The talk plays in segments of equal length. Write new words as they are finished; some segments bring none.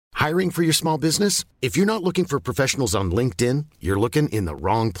Hiring for your small business? If you're not looking for professionals on LinkedIn, you're looking in the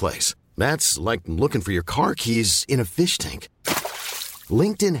wrong place. That's like looking for your car keys in a fish tank.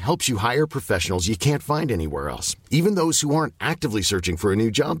 LinkedIn helps you hire professionals you can't find anywhere else, even those who aren't actively searching for a new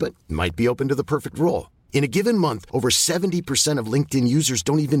job but might be open to the perfect role. In a given month, over 70% of LinkedIn users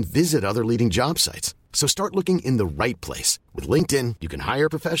don't even visit other leading job sites. So start looking in the right place. With LinkedIn, you can hire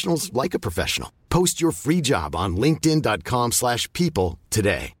professionals like a professional. Post your free job on linkedin.com/people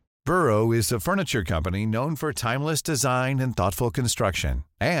today. Burrow is a furniture company known for timeless design and thoughtful construction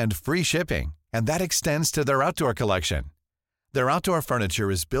and free shipping, and that extends to their outdoor collection. Their outdoor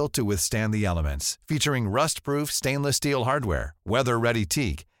furniture is built to withstand the elements, featuring rust-proof stainless steel hardware, weather-ready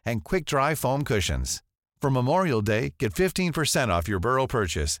teak, and quick-dry foam cushions. For Memorial Day, get 15% off your Burrow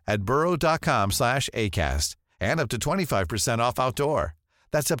purchase at burrow.com/ACAST and up to 25% off outdoor.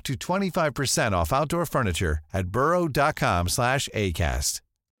 That's up to 25% off outdoor furniture at burrow.com/ACAST.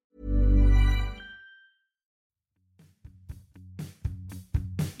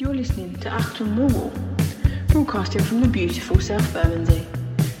 You're listening to Achtung Millwall, broadcasting from the beautiful South Bermondsey.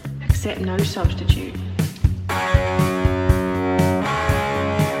 Accept no substitute.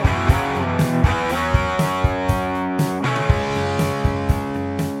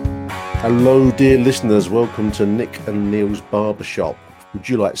 Hello, dear listeners. Welcome to Nick and Neil's Barbershop. Would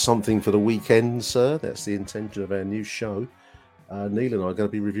you like something for the weekend, sir? That's the intention of our new show. Neil and I are going to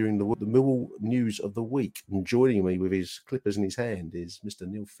be reviewing the Millwall news of the week. And joining me with his clippers in his hand is Mr.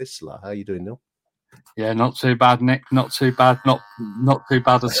 Neil Fissler. How are you doing, Neil? Yeah, not too bad, Nick. Not too bad. Not too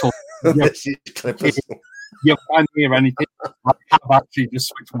bad at all. Yes, clippers. You can't hear anything. I've actually just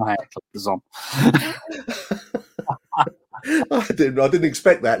switched my hair clippers on. I didn't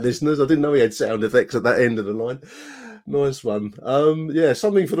expect that, listeners. I didn't know he had sound effects at that end of the line. Nice one. Yeah,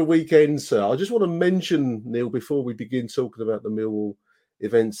 something for the weekend, sir. I just want to mention, Neil, before we begin talking about the Millwall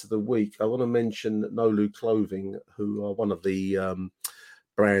events of the week, I want to mention Nolu Clothing, who are one of the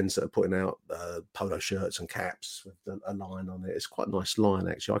brands that are putting out polo shirts and caps with a line on it. It's quite a nice line,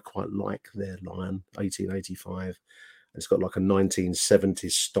 actually. I quite like their line, 1885. It's got like a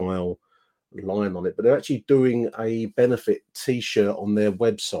 1970s style line on it, but they're actually doing a benefit t-shirt on their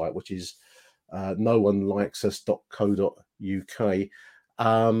website, which is noonelikesus.co.uk,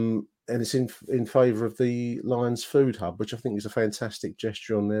 and it's in favour of the Lions Food Hub, which I think is a fantastic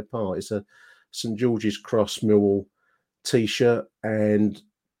gesture on their part. It's a St George's Cross Millwall t-shirt, and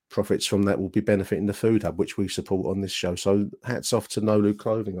profits from that will be benefiting the Food Hub, which we support on this show. So hats off to Nolu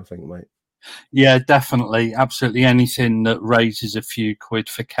Clothing, I think, mate. Yeah, definitely. Absolutely anything that raises a few quid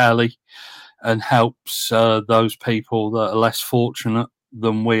for Kelly and helps those people that are less fortunate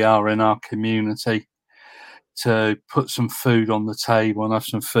than we are in our community to put some food on the table and have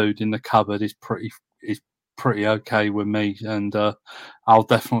some food in the cupboard is pretty okay with me. And I'll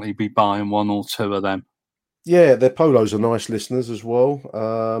definitely be buying one or two of them. Yeah, their polos are nice, listeners, as well.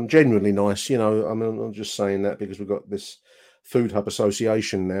 Genuinely nice, you know. I mean, I'm not just saying that because we've got this Food Hub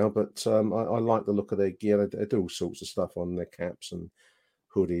Association now, but I like the look of their gear. They do all sorts of stuff on their caps and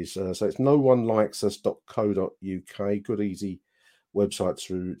hoodies. So it's noonelikes.co.uk. Good, easy website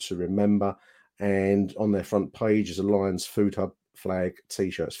to remember. And on their front page is a Lions Food Hub flag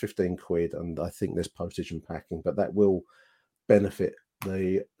t-shirt. It's 15 quid, and I think there's postage and packing, but that will benefit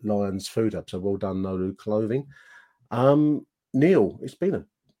the Lions Food Hub. So well done, Nolu Clothing. Neil, it's been a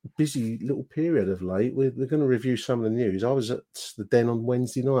busy little period of late. We're going to review some of the news. I was at the Den on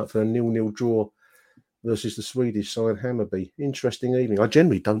Wednesday night for a 0-0 draw versus the Swedish side Hammarby. Interesting evening. I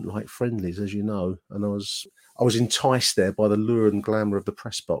generally don't like friendlies, as you know, and I was enticed there by the lure and glamour of the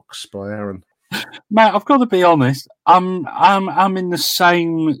press box by Aaron. Matt, I've got to be honest. I'm in the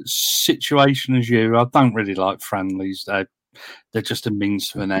same situation as you. I don't really like friendlies. They're just a means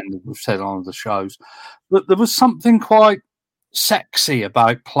to an end, as we've said on the shows. But there was something quite sexy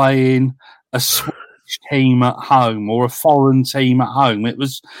about playing a Swedish team at home or a foreign team at home. It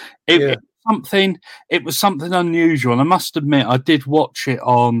was something unusual. And I must admit, I did watch it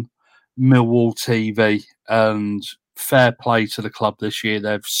on Millwall TV, and fair play to the club this year.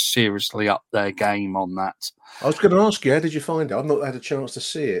 They've seriously upped their game on that. I was going to ask you, how did you find it? I've not had a chance to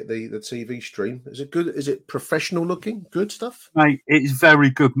see it, the TV stream. Is it good? Is it professional looking? Good stuff? Mate, it's very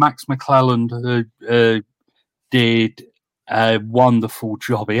good. Max McClelland did a wonderful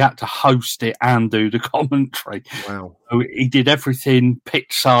job. He had to host it and do the commentary. Wow. So he did everything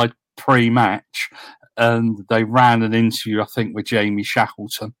pitch side pre-match, and they ran an interview, I think, with Jamie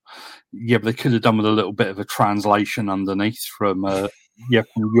Shackleton. Yeah, but they could have done with a little bit of a translation underneath from you're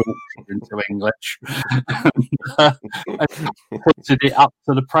from Yorkshire into English, and putted it up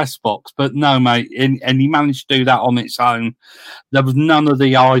to the press box. But no, mate, and he managed to do that on its own. There was none of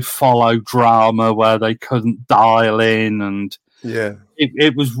the I follow drama where they couldn't dial in, and yeah,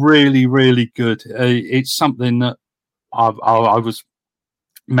 it was really, really good. It's something that I was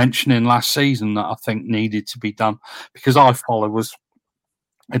mentioning last season that I think needed to be done, because I follow was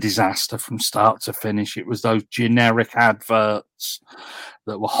a disaster from start to finish. It was those generic adverts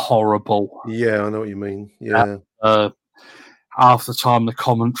that were horrible. Yeah, I know what you mean. Yeah. Half the time the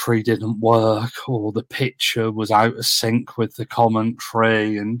commentary didn't work, or the picture was out of sync with the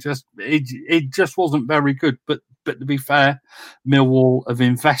commentary, and it just wasn't very good. But to be fair, Millwall have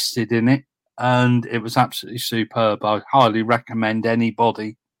invested in it, and it was absolutely superb. I highly recommend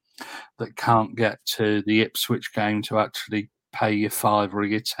anybody that can't get to the Ipswich game to actually pay your £5 or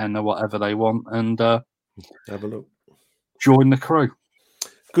your £10 or whatever they want, and have a look. Join the crew.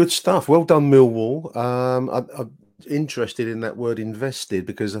 Good stuff. Well done, Millwall. I'm interested in that word invested,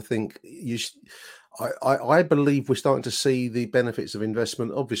 because I think I believe we're starting to see the benefits of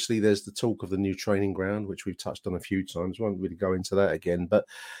investment. Obviously, there's the talk of the new training ground, which we've touched on a few times. Won't really go into that again, but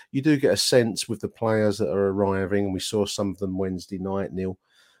you do get a sense with the players that are arriving, and we saw some of them Wednesday night, Neil,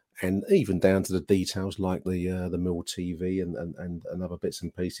 and even down to the details like the Mill TV and other bits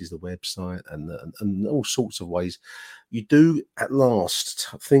and pieces, the website and all sorts of ways. You do at last,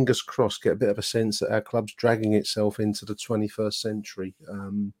 fingers crossed, get a bit of a sense that our club's dragging itself into the 21st century,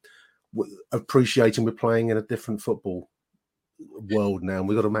 appreciating we're playing in a different football world now, and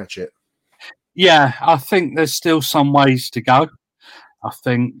we've got to match it. Yeah, I think there's still some ways to go. I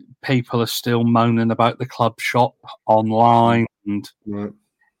think people are still moaning about the club shop online and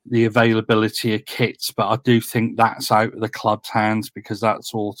the availability of kits, but I do think that's out of the club's hands, because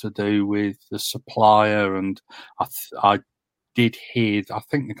that's all to do with the supplier. And I did hear, I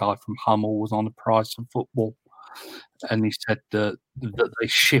think the guy from Hummel was on the Price of Football, and he said that they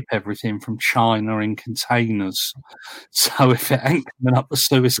ship everything from China in containers. So if it ain't coming up the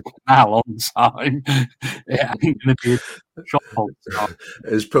Suez Canal on time, it ain't going to be a shop on time.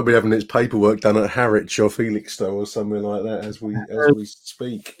 It's probably having its paperwork done at Harwich or Felixstowe or something like that as we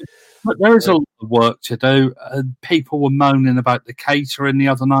speak. But there is a lot of work to do. People were moaning about the catering the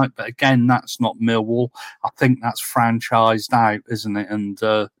other night, but again, that's not Millwall. I think that's franchised out, isn't it?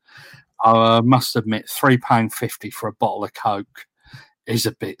 And I must admit, £3.50 for a bottle of Coke is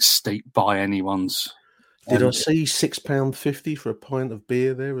a bit steep by anyone's. Did I see £6.50 for a pint of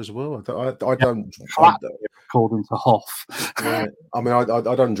beer there as well? I don't. According to Hoff. Yeah. I mean,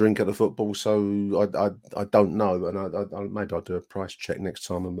 I don't drink at the football, so I don't know, and I maybe I'll do a price check next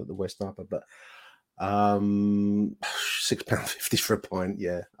time I'm at the West Upper. But £6.50 for a pint,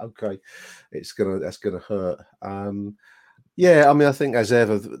 yeah, okay, that's gonna hurt. Yeah, I mean, I think as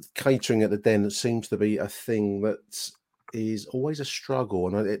ever, catering at the Den seems to be a thing that is always a struggle,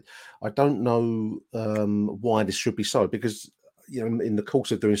 and I don't know why this should be so, because in the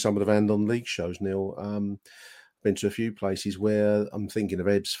course of doing some of the Van on League shows, Neil, been to a few places where I'm thinking of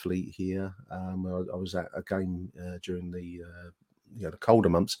Ebbsfleet here, where I was at a game during the colder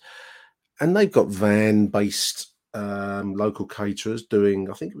months, and they've got van-based local caterers doing,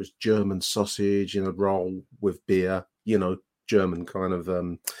 I think it was German sausage in a roll with beer, German kind of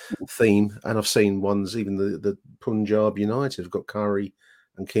theme. And I've seen ones, even the Punjab United have got curry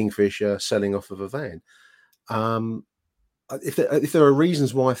and kingfisher selling off of a van. If there are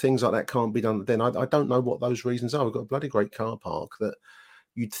reasons why things like that can't be done, then I don't know what those reasons are. We've got a bloody great car park that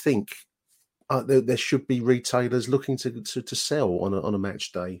you'd think there should be retailers looking to sell on a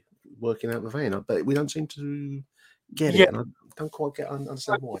match day, working out the van. But we don't seem to get it, and I don't quite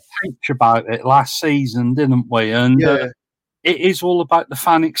understand why. We talked about it last season, didn't we? And it is all about the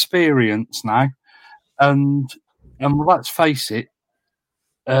fan experience now. And let's face it,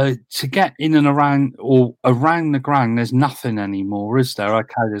 to get in and around or around the ground, there's nothing anymore, is there?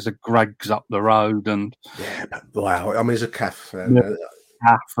 Okay, there's a Greggs up the road, and but wow, I mean, there's a cafe,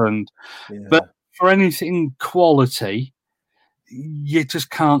 but for anything quality, you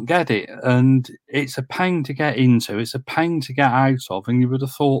just can't get it, and it's a pain to get into. It's a pain to get out of, and you would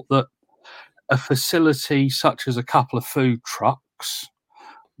have thought that a facility such as a couple of food trucks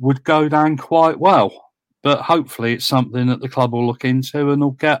would go down quite well. But hopefully it's something that the club will look into and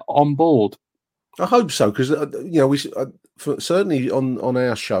will get on board. I hope so, because we certainly on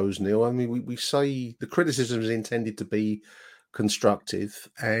our shows, Neil. I mean, we say the criticism is intended to be constructive,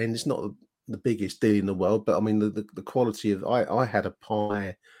 and it's not the biggest deal in the world. But I mean, the quality of I had a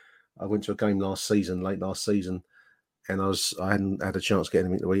pie. I went to a game late last season, and I hadn't had a chance to get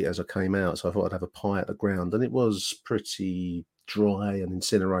anything to eat as I came out, so I thought I'd have a pie at the ground, and it was pretty dry and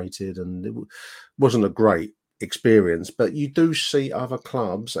incinerated, and it wasn't a great experience. But you do see other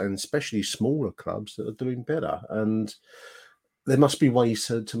clubs, and especially smaller clubs, that are doing better, and there must be ways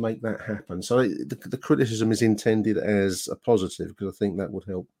to make that happen. So the criticism is intended as a positive, because I think that would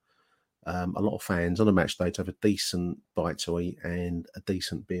help a lot of fans on a match day to have a decent bite to eat and a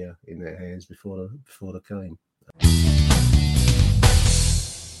decent beer in their hands before the game.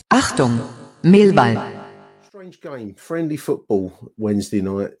 Achtung, Mehlball. Strange game, friendly football Wednesday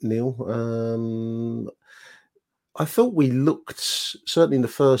night, Neil. I thought we looked, certainly in the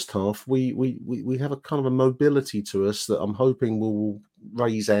first half, we have a kind of a mobility to us that I'm hoping will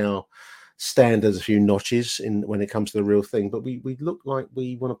raise our standards a few notches when it comes to the real thing. But we look like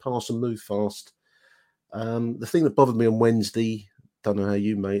we want to pass and move fast. The thing that bothered me on Wednesday, don't know how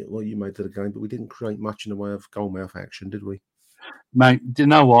you made to the game, but we didn't create much in the way of goalmouth action, did we? Mate, do you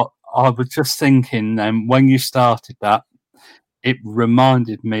know what? I was just thinking then, when you started that, it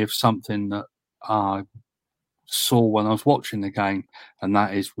reminded me of something that I saw when I was watching the game, and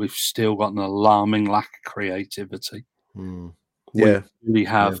that is we've still got an alarming lack of creativity. Yeah, we really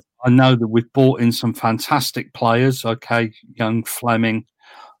have. Yeah. I know that we've brought in some fantastic players. Okay, young Fleming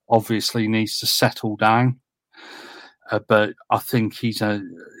obviously needs to settle down, but I think he's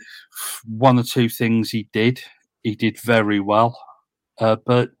one or two things he did very well,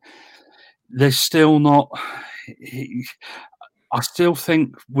 but there's still not. I still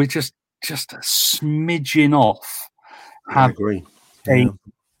think we're just a smidgen off. I agree.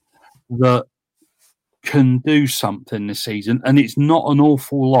 That can do something this season, and it's not an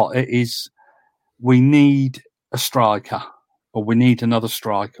awful lot. It is, we need a striker, or we need another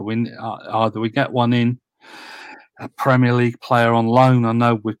striker. Either we get one in, a Premier League player on loan. I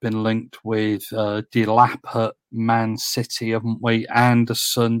know we've been linked with Delap at Man City, haven't we?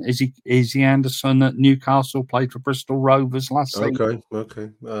 Anderson, is he Anderson at Newcastle? Played for Bristol Rovers last season.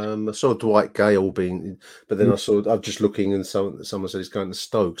 Okay. I saw Dwight Gale being, but then I'm just looking, and someone said he's going to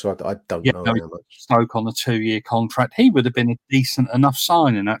Stoke, so I don't know how much. Stoke on a 2-year contract. He would have been a decent enough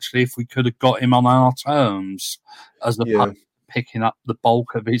signing, actually, if we could have got him on our terms, as picking up the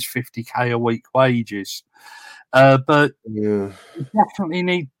bulk of his 50k a week wages. But we definitely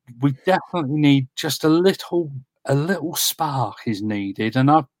need just a little spark is needed,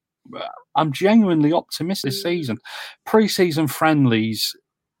 and I'm genuinely optimistic this season. Pre-season friendlies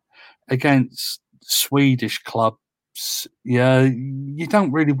against Swedish clubs, you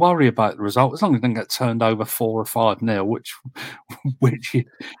don't really worry about the result as long as it doesn't get turned over 4 or 5-0, which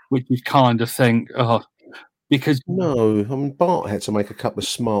you kind of think, because Bart had to make a couple of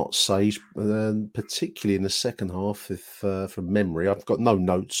smart saves, particularly in the second half. From memory, I've got no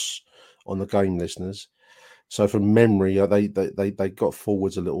notes on the game, listeners. So from memory, they got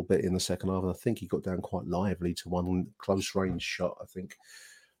forwards a little bit in the second half, and I think he got down quite lively to one close range shot. I think.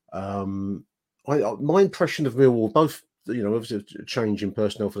 My impression of Millwall, both obviously a change in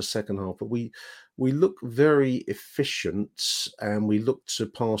personnel for the second half, but we look very efficient, and we look to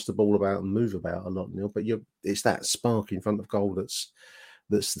pass the ball about and move about a lot, Neil. But it's that spark in front of goal that's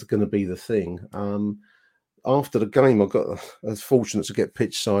going to be the thing. After the game, I was fortunate to get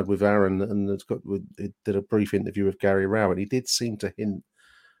pitch side with Aaron, and did a brief interview with Gary Rowett, and he did seem to hint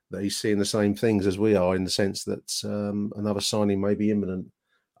that he's seeing the same things as we are, in the sense that another signing may be imminent.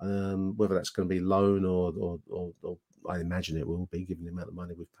 Whether that's going to be loan or I imagine it will be, given the amount of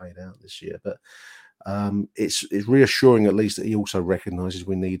money we've paid out this year. But it's reassuring, at least, that he also recognises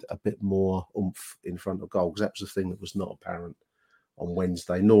we need a bit more oomph in front of goal, because that was the thing that was not apparent on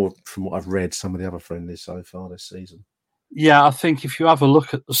Wednesday, nor from what I've read some of the other friendlies so far this season. Yeah, I think if you have a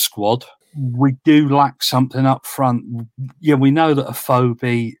look at the squad, we do lack something up front. Yeah, we know that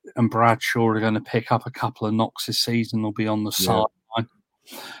Afobe and Bradshaw are going to pick up a couple of knocks this season. They'll be on the sideline.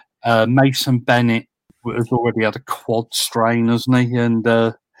 Mason Bennett has already had a quad strain, hasn't he? And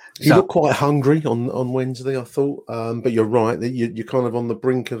he looked quite hungry on Wednesday, I thought. But you're right, that you're kind of on the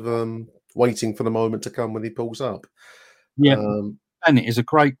brink of waiting for the moment to come when he pulls up. Yeah, Bennett is a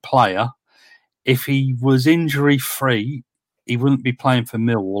great player. If he was injury free, he wouldn't be playing for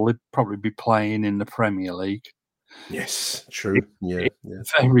Millwall. He'd probably be playing in the Premier League. Yes, true. Yeah.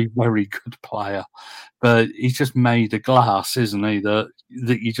 Very, very good player. But he's just made of glass, isn't he? That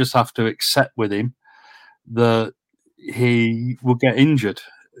you just have to accept with him that he will get injured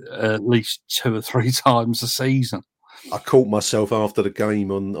at least 2 or 3 times a season. I caught myself after the game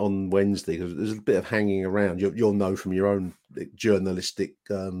on Wednesday, because there's a bit of hanging around. You'll know from your own journalistic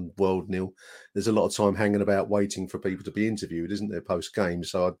world, Neil. There's a lot of time hanging about waiting for people to be interviewed, isn't there, post game?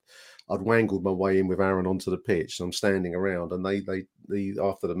 So I'd wangled my way in with Aaron onto the pitch, and I'm standing around. And they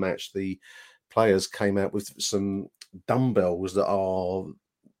after the match, the players came out with some dumbbells that are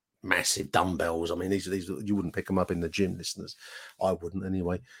massive dumbbells. I mean, these you wouldn't pick them up in the gym, listeners. I wouldn't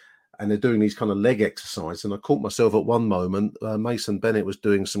anyway. And they're doing these kind of leg exercises. And I caught myself at one moment, Mason Bennett was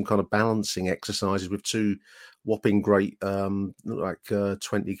doing some kind of balancing exercises with two whopping great,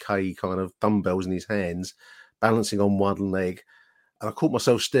 20K kind of dumbbells in his hands, balancing on one leg. And I caught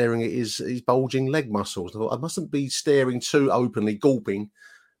myself staring at his bulging leg muscles. I thought, I mustn't be staring too openly, gulping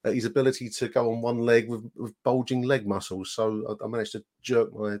at his ability to go on one leg with bulging leg muscles. So I managed to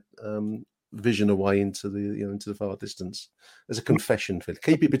jerk my vision away into the far distance. As a confession, Phil.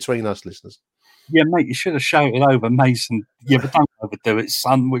 Keep it between us, listeners. Yeah, mate, you should have shouted over Mason. Yeah, but don't overdo it,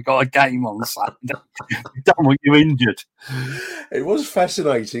 son. We got a game on Saturday. Don't want you injured. It was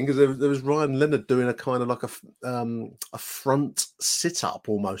fascinating because there was Ryan Leonard doing a kind of like a front sit up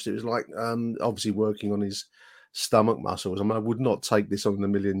almost. It was like obviously working on his stomach muscles. I mean, I would not take this on in a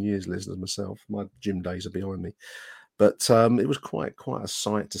million years, listeners, myself. My gym days are behind me. But it was quite a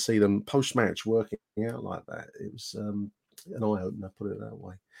sight to see them post-match working out like that. It was an eye-opener, put it that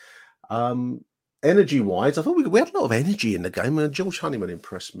way. Energy-wise, I thought we had a lot of energy in the game. And George Honeyman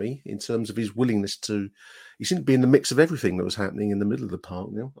impressed me in terms of his willingness to... He seemed to be in the mix of everything that was happening in the middle of the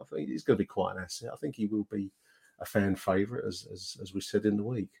park now. I think he's going to be quite an asset. I think he will be a fan favourite, as we said in the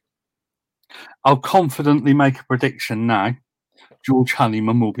week. I'll confidently make a prediction now. George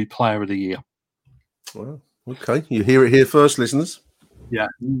Honeyman will be Player of the Year. Well, okay. You hear it here first, listeners. Yeah.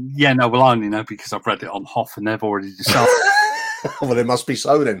 No, well, I only know because I've read it on Hoff and they've already decided. Well, it must be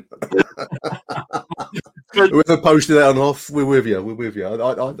so then. Whoever posted that on Hoff, we're with you.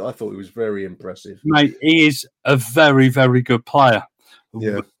 I thought it was very impressive. Mate, he is a very, very good player.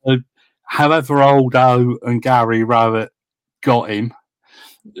 Yeah. However old O and Gary Rowett got him,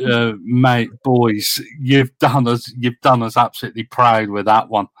 mate, boys, you've done us absolutely proud with that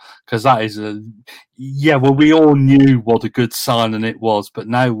one, because that is we all knew what a good signing it was, but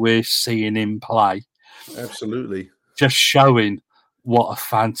now we're seeing him play. Absolutely, just showing what a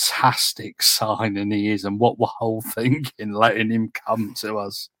fantastic signing he is, and what we're all thinking, letting him come to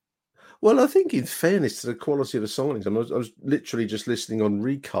us. Well, I think in fairness to the quality of the signings, I was literally just listening on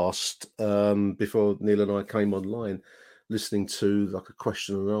Recast before Neil and I came online, listening to like a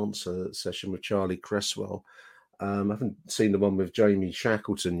question and answer session with Charlie Cresswell. I haven't seen the one with Jamie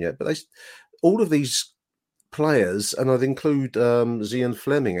Shackleton yet, but all of these players, and I'd include Zian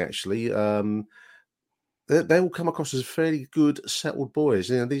Fleming actually, they all come across as fairly good, settled boys.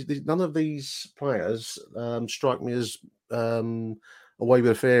 You know, none of these players strike me as away with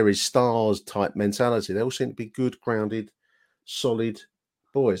the fairies, stars type mentality. They all seem to be good, grounded, solid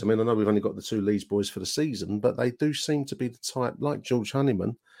boys. I mean, I know we've only got the two Leeds boys for the season, but they do seem to be the type, like George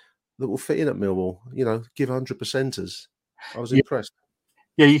Honeyman, that will fit in at Millwall. You know, give 100%ers. I was impressed.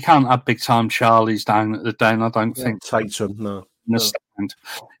 Yeah, you can't have big time Charlies down at the Den. I don't think. Tatum, no. Stand,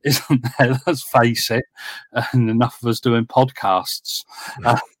 isn't there? Let's face it. And enough of us doing podcasts.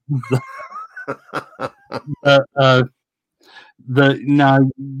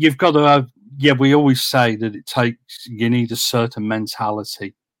 You've got to have. Yeah, we always say that you need a certain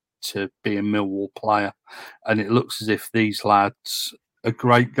mentality to be a Millwall player, and it looks as if these lads are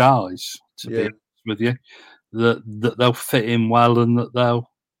great guys. To be honest with you, that they'll fit in well and that they'll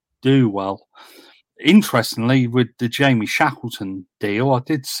do well. Interestingly, with the Jamie Shackleton deal, I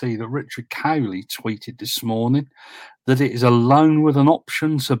did see that Richard Cowley tweeted this morning that it is a loan with an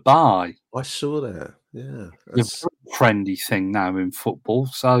option to buy. I saw that. Yeah, it's a trendy thing now in football.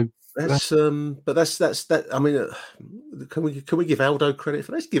 So that's that. I mean, can we give Aldo credit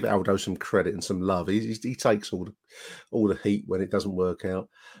for? Let's give Aldo some credit and some love. He takes all the heat when it doesn't work out.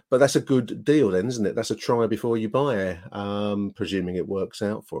 But that's a good deal, then, isn't it? That's a try before you buy, presuming it works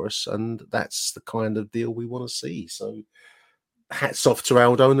out for us, and that's the kind of deal we want to see. So, hats off to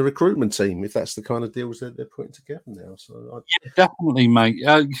Aldo and the recruitment team if that's the kind of deals that they're putting together now. So, definitely, mate.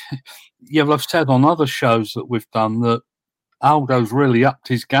 Well, I've said on other shows that we've done that Aldo's really upped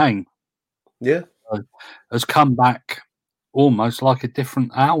his game. Yeah, has come back almost like a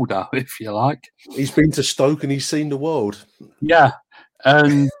different Aldo, if you like. He's been to Stoke and he's seen the world. Yeah,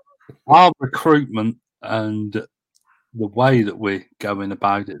 and our recruitment and the way that we're going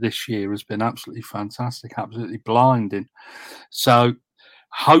about it this year has been absolutely fantastic, absolutely blinding. So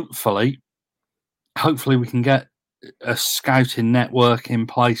hopefully we can get a scouting network in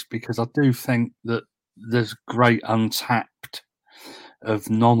place, because I do think that there's great untapped of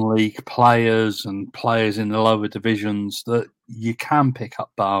non-league players and players in the lower divisions that you can pick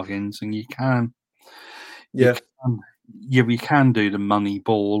up bargains, and you can do the money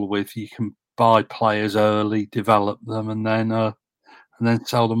ball with. You can buy players early, develop them, and then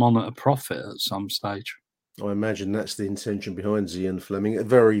sell them on at a profit at some stage. I imagine that's the intention behind Zian Fleming. A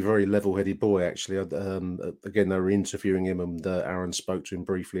very, very level-headed boy, actually. Again, they were interviewing him, and Aaron spoke to him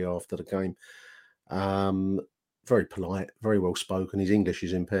briefly after the game. Very polite, very well spoken. His English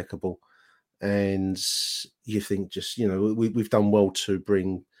is impeccable, and you think, just we've done well to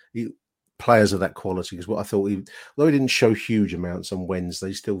bring players of that quality. Because what I thought, although he didn't show huge amounts on Wednesday,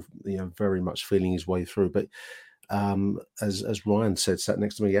 he's still very much feeling his way through, but. As Ryan said, sat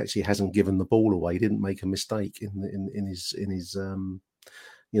next to me, he actually hasn't given the ball away. He didn't make a mistake in his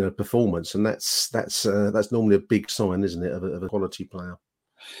performance, and that's normally a big sign, isn't it, of a quality player?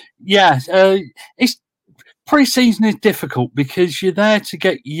 Yeah, it's pre-season is difficult because you're there to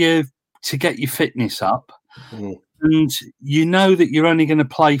get your fitness up, and you know that you're only going to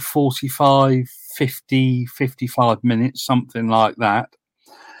play 45, 50, 55 minutes, something like that.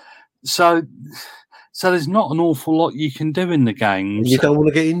 So there's not an awful lot you can do in the game. You don't want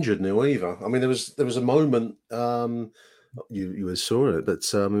to get injured now either. I mean, there was a moment you saw it,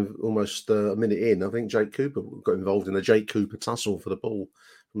 but almost a minute in, I think Jake Cooper got involved in a Jake Cooper tussle for the ball.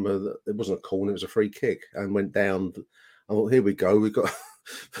 It wasn't a corner; it was a free kick, and went down. I thought, here we go. We've got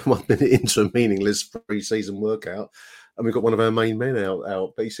 1 minute into a meaningless pre-season workout, and we've got one of our main men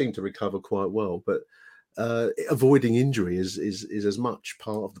out. But he seemed to recover quite well. But avoiding injury is as much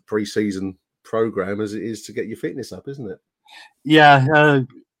part of the pre-season program as it is to get your fitness up, isn't it? Yeah,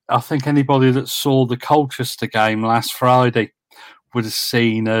 I think anybody that saw the Colchester game last Friday would have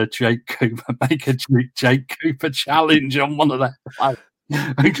seen Jake Cooper make a Jake Cooper challenge on one of that.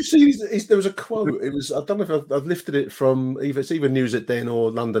 Did you see? There was a quote. It was, I don't know if I've lifted it from either News at Den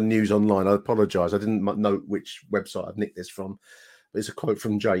or London News Online. I apologise. I didn't know which website I've nicked this from. But it's a quote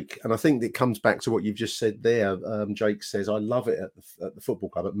from Jake, and I think it comes back to what you've just said there. Jake says, "I love it at the football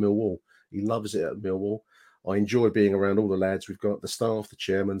club at Millwall. He loves it at Millwall. I enjoy being around all the lads. We've got the staff, the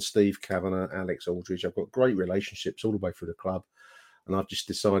chairman, Steve Kavanagh, Alex Aldridge. I've got great relationships all the way through the club. And I've just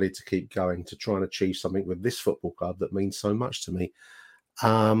decided to keep going to try and achieve something with this football club that means so much to me."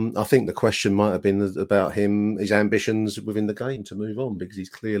 I think the question might have been about him, his ambitions within the game to move on, because he's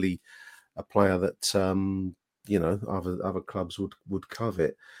clearly a player that, other clubs would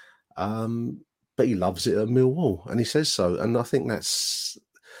covet. But he loves it at Millwall, and he says so. And I think that's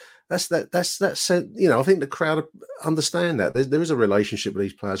I think the crowd understand that. There is a relationship with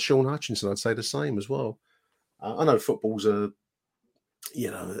these players. Sean Hutchinson, I'd say the same as well. I know football's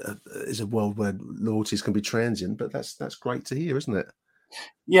is a world where loyalties can be transient, but that's great to hear, isn't it?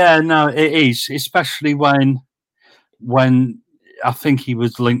 Yeah, no, it is, especially when I think he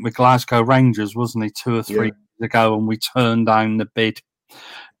was linked with Glasgow Rangers, wasn't he, 2 or 3 years ago, and we turned down the bid.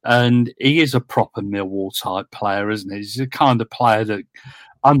 And he is a proper Millwall type player, isn't he? He's the kind of player that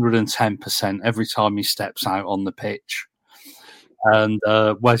 110% every time he steps out on the pitch, and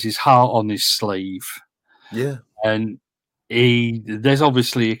wears his heart on his sleeve. Yeah, and there's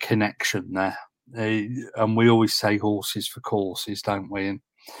obviously a connection there. And we always say horses for courses, don't we? And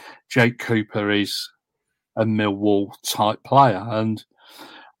Jake Cooper is a Millwall type player. And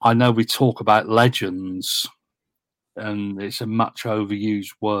I know we talk about legends, and it's a much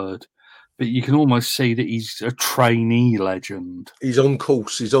overused word, but you can almost see that he's a trainee legend. He's on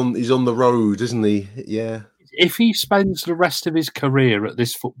course. He's on the road, isn't he? Yeah. If he spends the rest of his career at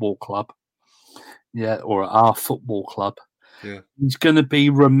this football club, or at our football club, he's going to be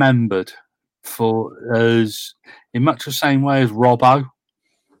remembered as in much the same way as Robbo.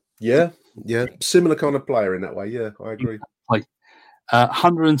 Yeah, similar kind of player in that way. Yeah, I agree.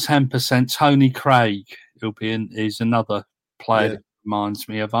 110%. Tony Craig, is another player that reminds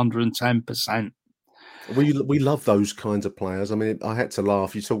me of 110%. We love those kinds of players. I mean, I had to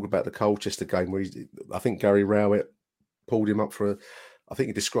laugh. You talk about the Colchester game where I think Gary Rowett pulled him up for I think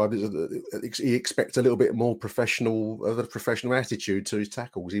he described it as he expects a little bit more professional attitude to his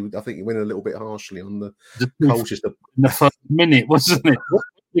tackles. I think he went a little bit harshly on the Colchester. In the first minute, wasn't it?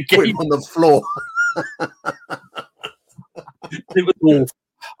 Put him on the floor. It was awful.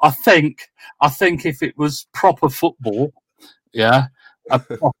 I think if it was proper football, a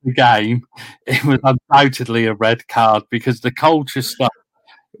proper game, it was undoubtedly a red card, because the Colchester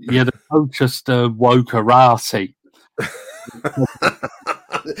Wokarati.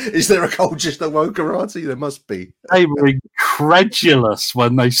 Is there a Colchester Wokarati? There must be. They were incredulous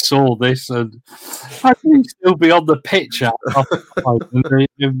when they saw this, and how can he still be on the pitch?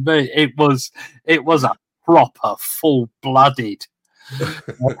 It was a proper full-blooded,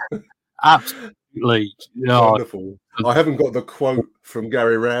 absolutely wonderful. I haven't got the quote from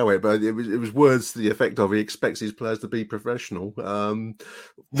Gary Rowett, but it was words to the effect of he expects his players to be professional.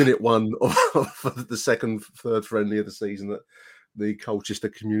 Minute 1 of the third friendly of the season the Colchester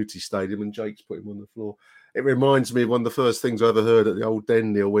Community Stadium, and Jake's put him on the floor. It reminds me of one of the first things I ever heard at the old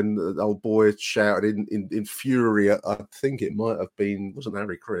Den, Neil, when the old boy shouted in fury. I think it might have been, wasn't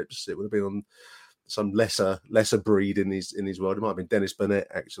Harry Cripps. It would have been on some lesser breed in his world. It might have been Dennis Burnett,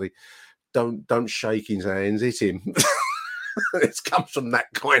 actually. Don't shake his hands, hit him. It comes from that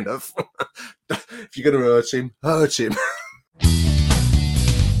kind of. If you're going to hurt him.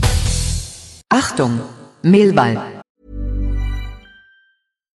 Achtung, Mehlball.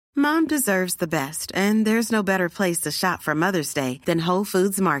 Mom deserves the best, and there's no better place to shop for Mother's Day than Whole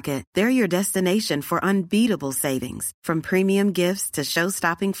Foods Market. They're your destination for unbeatable savings, from premium gifts to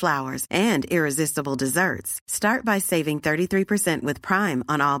show-stopping flowers and irresistible desserts. Start by saving 33% with Prime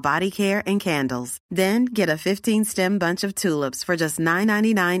on all body care and candles. Then get a 15-stem bunch of tulips for just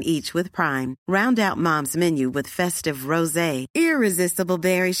 $9.99 each with Prime. Round out Mom's menu with festive rosé, irresistible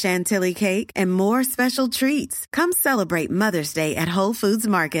berry chantilly cake, and more special treats. Come celebrate Mother's Day at Whole Foods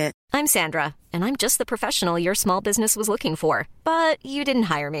Market. I'm Sandra, and I'm just the professional your small business was looking for. But you didn't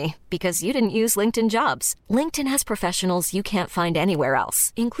hire me because you didn't use LinkedIn Jobs. LinkedIn has professionals you can't find anywhere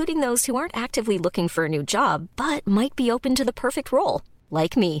else, including those who aren't actively looking for a new job, but might be open to the perfect role,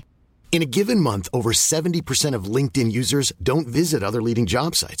 like me. In a given month, over 70% of LinkedIn users don't visit other leading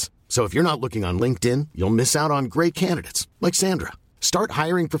job sites. So if you're not looking on LinkedIn, you'll miss out on great candidates like Sandra. Start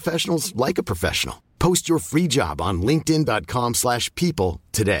hiring professionals like a professional. Post your free job on linkedin.com/people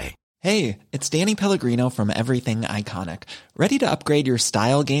today. Hey, it's Danny Pellegrino from Everything Iconic. Ready to upgrade your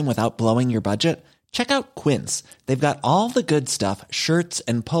style game without blowing your budget? Check out Quince. They've got all the good stuff, shirts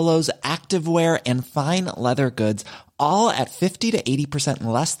and polos, activewear, and fine leather goods, all at 50 to 80%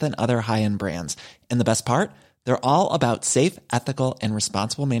 less than other high-end brands. And the best part? They're all about safe, ethical, and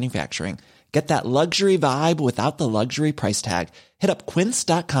responsible manufacturing. Get that luxury vibe without the luxury price tag. Hit up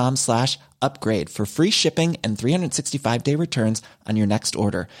quince.com/upgrade for free shipping and 365-day returns on your next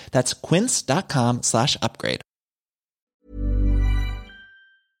order. That's quince.com/upgrade.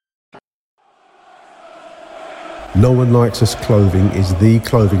 No One Likes Us Clothing is the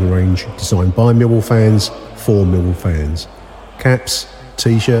clothing range designed by Millwall fans for Millwall fans. Caps,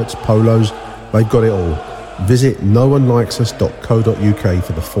 t-shirts, polos, they've got it all. Visit noonelikes.us.co.uk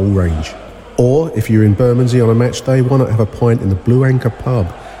for the full range. Or if you're in Bermondsey on a match day, why not have a pint in the Blue Anchor pub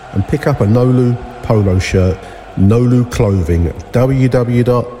and pick up a Nolu polo shirt, Nolu clothing at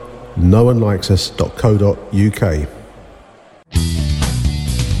www.noonelikes.us.co.uk.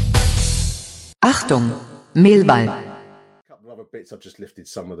 Achtung, Mehlball. A couple of other bits. I've just lifted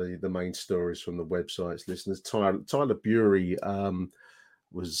some of the main stories from the websites, listeners. Tyler Bury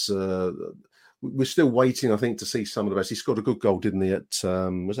was... we're still waiting, I think, to see some of the best. He scored a good goal, didn't he? At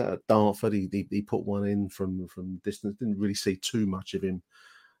was that at Dartford? He put one in from distance. Didn't really see too much of him,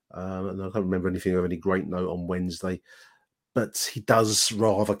 and I don't remember anything of any great note on Wednesday. But he does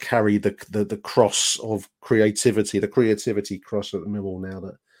rather carry the cross of creativity, the creativity cross at the Millwall now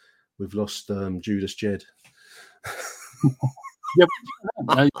that we've lost Judas Jed. Yep.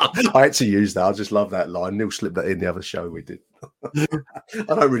 I had to use that. I just love that line. Neil slipped that in the other show we did. I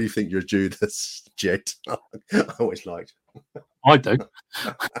don't really think you're Judas Jed. I always liked. I do.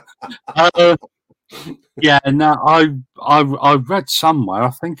 Yeah, no, I read somewhere,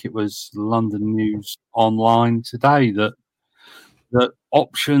 I think it was London News Online today, that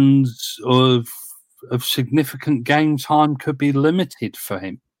options of significant game time could be limited for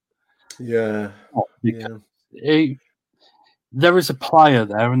him. Yeah. There is a player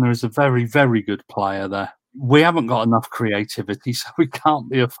there, and there is a very, very good player there. We haven't got enough creativity, so we can't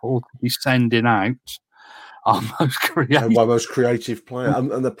be afford to be sending out our most creative player,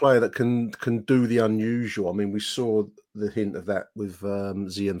 and the player that can do the unusual. I mean, we saw the hint of that with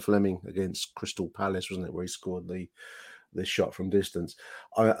Zian Fleming against Crystal Palace, wasn't it, where he scored the shot from distance.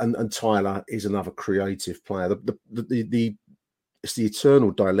 And Tyler is another creative player. It's the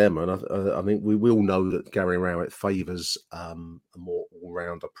eternal dilemma, and I think we will know that Gary Rowett favours a more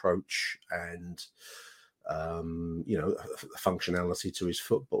all-round approach and functionality to his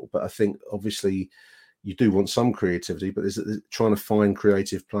football. But I think obviously you do want some creativity, but there's trying to find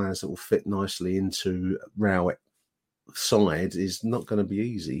creative players that will fit nicely into Rowett's side is not going to be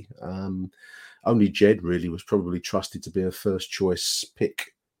easy. Only Jed really was probably trusted to be a first choice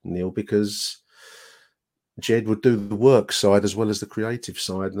pick, Neil, because Jed would do the work side as well as the creative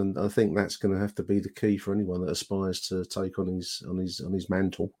side, and I think that's going to have to be the key for anyone that aspires to take on his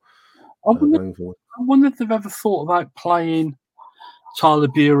mantle going forward. I wonder if they've ever thought about playing Tyler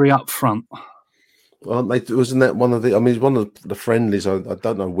Bury up front. Well, wasn't that one of the? I mean, one of the friendlies. I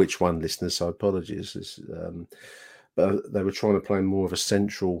don't know which one, listeners. So apologies. But but they were trying to play in a more of a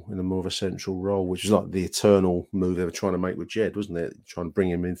central role, which is like the eternal move they were trying to make with Jed, wasn't it? Trying to bring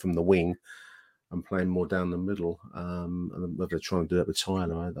him in from the wing and playing more down the middle. And whether they're trying to do that with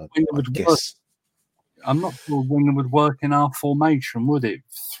Tyler, I guess. I'm not sure when it would work in our formation, would it?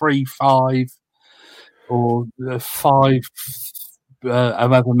 3-5 or 5,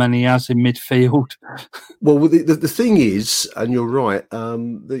 however many he has in midfield. Well, the thing is, and you're right,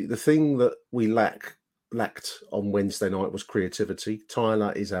 the thing that we lacked on Wednesday night was creativity.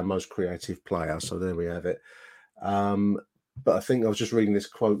 Tyler is our most creative player, so there we have it. But I think I was just reading this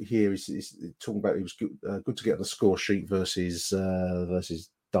quote here. He's talking about it was good to get on the score sheet versus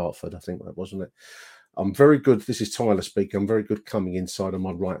Dartford, I think that wasn't it. I'm very good. This is Tyler speaking. I'm very good coming inside on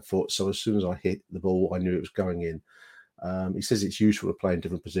my right foot. So as soon as I hit the ball, I knew it was going in. He says it's useful to play in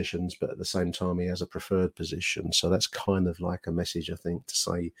different positions, but at the same time, he has a preferred position. So that's kind of like a message, I think, to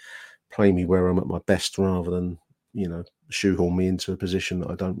say, play me where I'm at my best rather than, shoehorn me into a position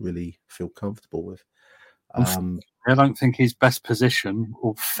that I don't really feel comfortable with. I don't think his best position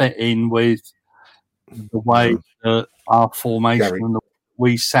will fit in with the way that our formation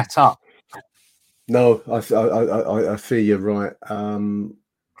we set up. No, I fear you're right.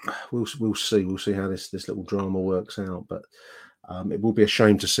 We'll see. We'll see how this little drama works out. But it will be a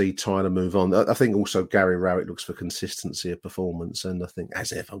shame to see Tyler move on. I think also Gary Rowett looks for consistency of performance, and I think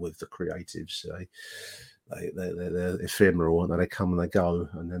as ever with the creatives, they're ephemeral, aren't they? They come and they go,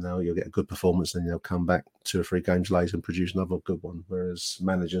 and then you'll get a good performance, and they'll come back 2 or 3 games later and produce another good one. Whereas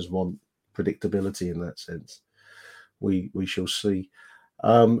managers want predictability in that sense. We shall see.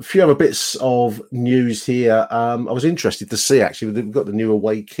 A few other bits of news here. I was interested to see, actually, we've got the new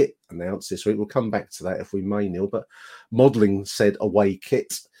away kit announced this week. We'll come back to that if we may, Neil. But modelling said away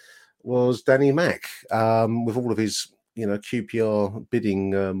kit was Danny Mack. With all of his, QPR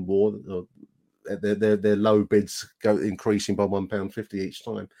bidding war, their low bids increasing by £1.50 each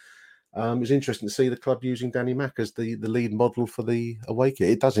time. It was interesting to see the club using Danny Mack as the lead model for the away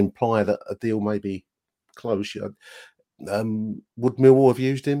kit. It does imply that a deal may be close. Would Millwall have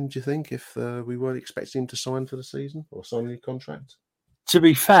used him, do you think, if we weren't expecting him to sign for the season or sign a new contract? To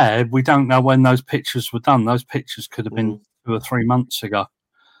be fair, we don't know when those pictures were done. Those pictures could have been 2 or 3 months ago.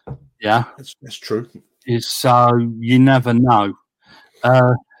 Yeah. That's true. So you never know.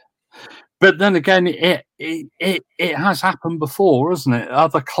 But then again, it has happened before, hasn't it?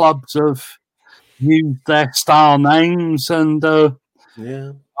 Other clubs have used their star names, and I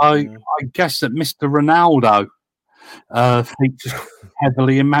guess that Mr. Ronaldo features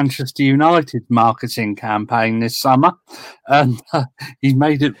heavily in Manchester United's marketing campaign this summer, and he's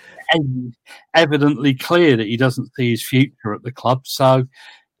made it evidently clear that he doesn't see his future at the club. So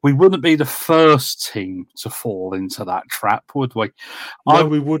we wouldn't be the first team to fall into that trap, would we? No,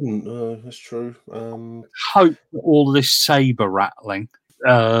 we wouldn't. That's true. Hope that all this sabre rattling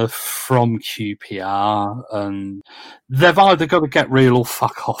from QPR, and they've either got to get real or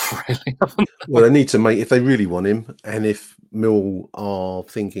fuck off, really. Well, they need to make, if they really want him, and if Mill are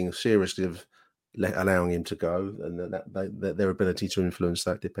thinking seriously of allowing him to go, and that their ability to influence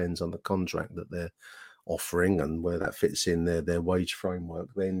that depends on the contract that they're offering and where that fits in their wage framework,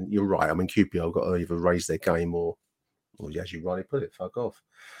 then you're right. I mean, QPR have got to either raise their game or as you rightly put it, fuck off.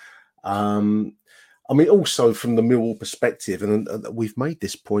 I mean, also from the Millwall perspective, and we've made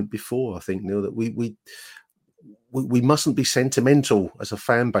this point before, I think, Neil, that we mustn't be sentimental as a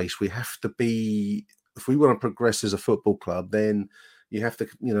fan base. We have to be, if we want to progress as a football club, then you have to,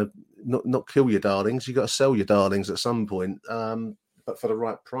 not kill your darlings. You've got to sell your darlings at some point, but for the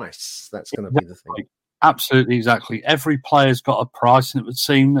right price. That's going to be the thing. Absolutely, exactly. Every player's got a price, and it would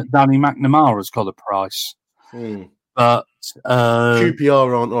seem that Danny McNamara's got a price. But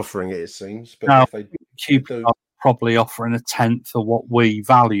QPR aren't offering it seems. But no, if they QPR are probably offering 1/10 of what we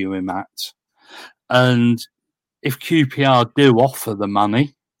value him at. And if QPR do offer the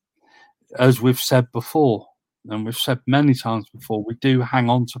money, as we've said before, and we've said many times before, we do hang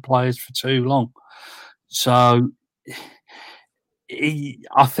on to players for too long. So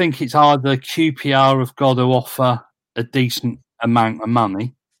I think it's either QPR have got to offer a decent amount of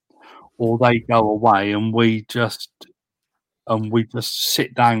money, or they go away and we just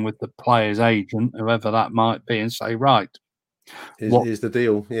sit down with the player's agent, whoever that might be, and say, right, here's the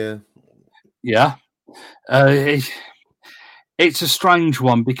deal. Yeah. It's a strange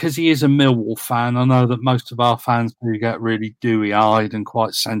one because he is a Millwall fan. I know that most of our fans do get really dewy-eyed and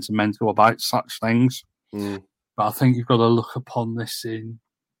quite sentimental about such things. But I think you've got to look upon this in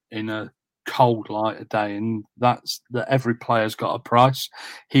a cold light of day, and that's that every player's got a price.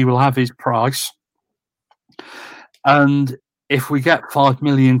 He will have his price. And if we get £5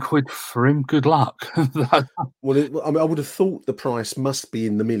 million for him, good luck. Well, I would have thought the price must be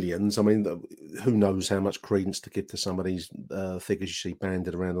in the millions. I mean, who knows how much credence to give to some of these figures you see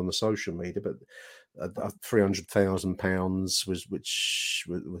banded around on the social media, but £300,000 which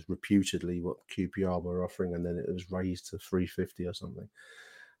was reputedly what QPR were offering, and then it was raised to 350 or something.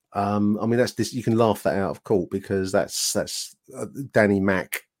 I mean, that's this. You can laugh that out of court because that's Danny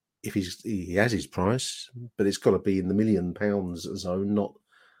Mack. If he has his price, but it's got to be in the £1 million zone, not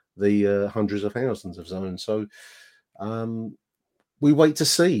the hundreds of thousands of zone. So we wait to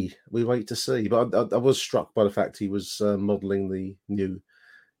see. But I was struck by the fact he was modelling the new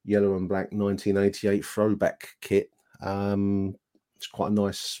yellow and black 1988 throwback kit. It's quite a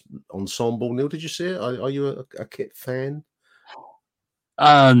nice ensemble. Neil, did you see it? Are you a kit fan?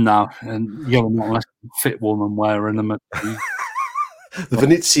 No, and you're not less fit woman wearing them. The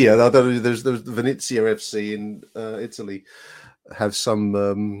Venezia, I don't know. There's the Venezia FC in Italy have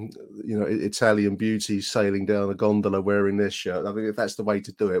some, Italian beauties sailing down a gondola wearing this shirt. I think if that's the way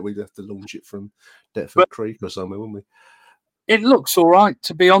to do it, we'd have to launch it from Deptford Creek or somewhere, wouldn't we? It looks all right,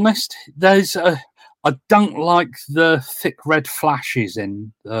 to be honest. I don't like the thick red flashes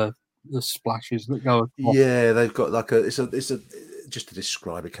in the splashes that go across. Yeah, they've got like it's a just to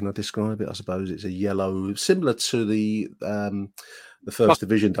describe it. Can I describe it? I suppose it's a yellow, similar to the first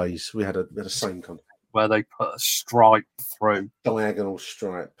division days. We had a same kind of where they put a stripe through, diagonal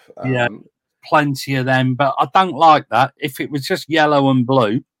stripe. Yeah, plenty of them, but I don't like that. If it was just yellow and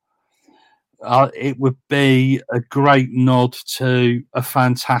blue, it would be a great nod to a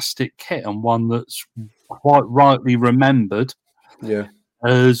fantastic kit and one that's quite rightly remembered. Yeah.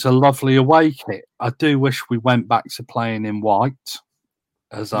 As a lovely away kit. I do wish we went back to playing in white.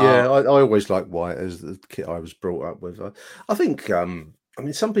 I always like white as the kit I was brought up with. I think,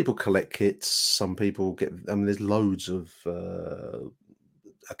 some people collect kits. Some people get. There's loads of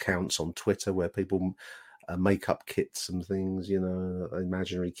accounts on Twitter where people make up kits and things.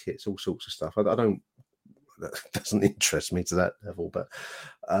 Imaginary kits, all sorts of stuff. I don't. That doesn't interest me to that level, but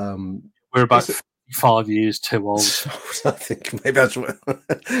we're about 5 years too old. I think maybe that's what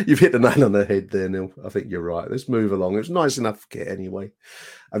you've hit the nail on the head there, Neil. I think you're right. Let's move along. It's nice enough kit anyway,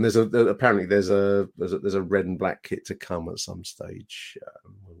 and apparently there's a red and black kit to come at some stage.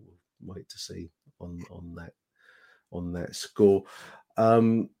 We'll wait to see on that score.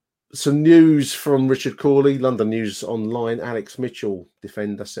 Some news from Richard Cawley, London News Online. Alex Mitchell,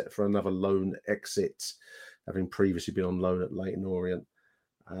 defender, set for another loan exit, having previously been on loan at Leyton Orient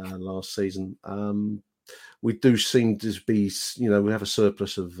last season. We do seem to be, we have a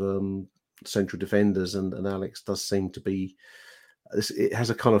surplus of central defenders, and Alex does seem to be. It has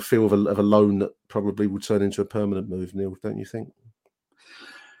a kind of feel of a loan that probably will turn into a permanent move. Neil, don't you think?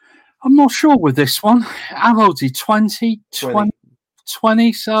 I'm not sure with this one. How old is he? 20?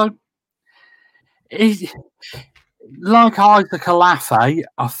 So, like Isaac Alafe,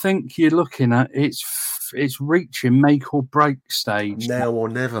 I think you're looking at it's reaching make or break stage. Now or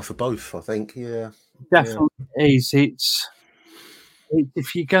never for both, I think. Yeah. Definitely is. It's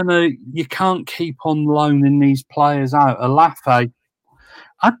if you can't keep on loaning these players out. Alafe,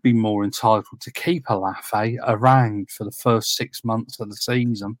 I'd be more entitled to keep Alafe around for the first 6 months of the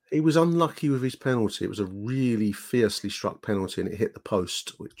season. He was unlucky with his penalty. It was a really fiercely struck penalty, and it hit the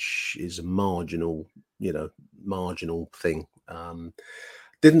post, which is a marginal thing.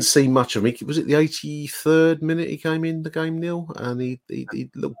 Didn't see much of him. Was it the 83rd minute he came in the game, Neil? And he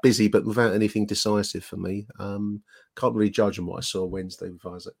looked busy, but without anything decisive for me. Can't really judge on what I saw Wednesday with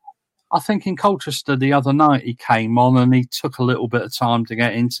Isaac. I think in Colchester the other night he came on and he took a little bit of time to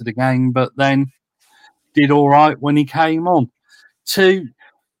get into the game, but then did all right when he came on.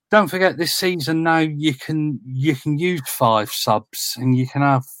 Don't forget this season now you can use 5 subs and you can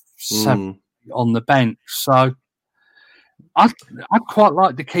have 7 on the bench. So I'd quite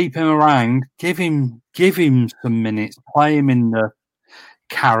like to keep him around, give him some minutes, play him in the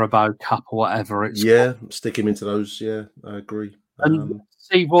Carabao Cup or whatever it's called. Stick him into those. Yeah, I agree. And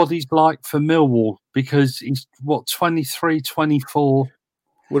see what he's like for Millwall, because he's 23, 24.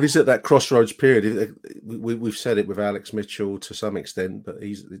 Well, he's at that crossroads period. We've said it with Alex Mitchell to some extent, but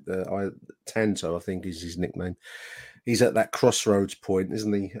he's Tanto, I think, is his nickname. He's at that crossroads point,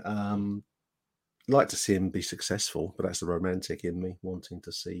 isn't he? Like to see him be successful, but that's the romantic in me, wanting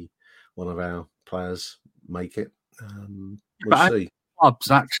to see one of our players make it. We'll see. Clubs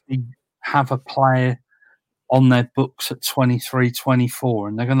actually have a player on their books at 23, 24,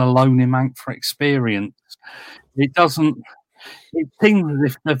 and they're going to loan him out for experience. It seems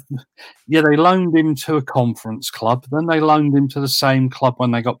as if they loaned him to a conference club, then they loaned him to the same club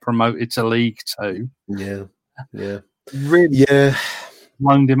when they got promoted to League Two. Yeah. really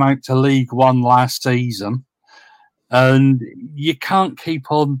loaned him out to League One last season. And you can't keep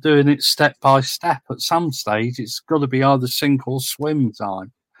on doing it step by step. At some stage, it's got to be either sink or swim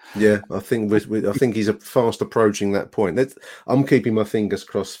time. Yeah, I think I think he's fast approaching that point. I'm keeping my fingers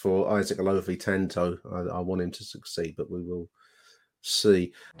crossed for Isaac Alofi-Tanto. I want him to succeed, but we will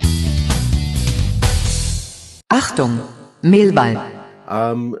see. Achtung,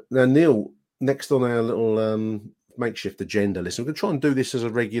 Mehlball. Now, Neil, next on our little makeshift agenda list, we're going to try and do this as a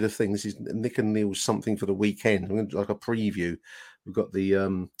regular thing. This is Nick and Neil's something for the weekend. We're going to do like a preview. We've got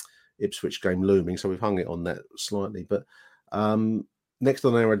the Ipswich game looming, so we've hung it on that slightly. But next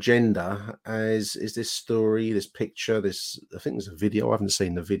on our agenda is this story, this picture, I think there's a video. I haven't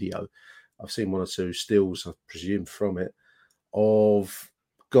seen the video. I've seen one or two stills, I presume, from it, of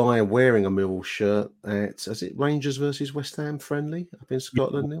guy wearing a Millwall shirt at, is it Rangers versus West Ham friendly up in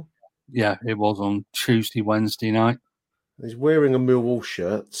Scotland, Neil? Yeah, it was on Tuesday, Wednesday night. He's wearing a Millwall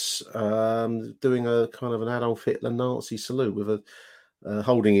shirt, doing a kind of an Adolf Hitler Nazi salute with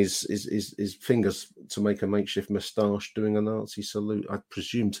holding his fingers to make a makeshift moustache, doing a Nazi salute, I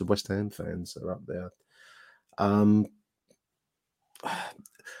presume, to West Ham fans that are up there.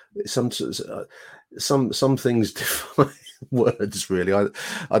 Some things defy words, really.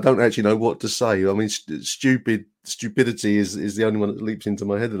 I don't actually know what to say. I mean, stupidity is the only one that leaps into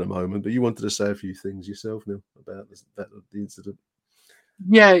my head at the moment. But you wanted to say a few things yourself, Neil, about the incident.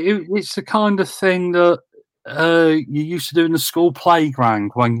 Yeah, it's the kind of thing that you used to do in the school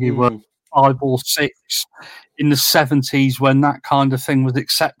playground when you were 5 or 6 in the 70s, when that kind of thing was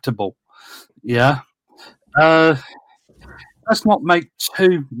acceptable. Yeah. Let's not make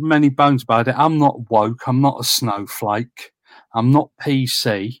too many bones about it. I'm not woke. I'm not a snowflake. I'm not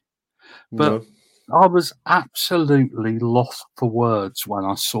PC. But no. I was absolutely lost for words when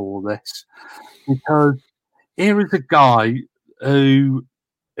I saw this. Because here is a guy who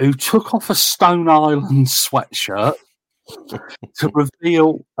took off a Stone Island sweatshirt to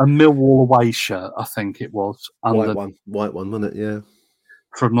reveal a Millwall away shirt, I think it was. White one, wasn't it? Yeah.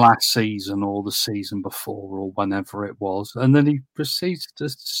 From last season or the season before or whenever it was. And then he proceeded to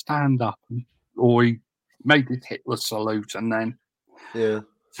stand up, or he made his Hitler salute, and then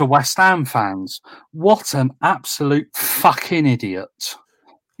for West Ham fans, what an absolute fucking idiot.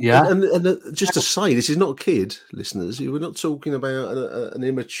 Yeah. And just to say, this is not a kid, listeners. We're not talking about an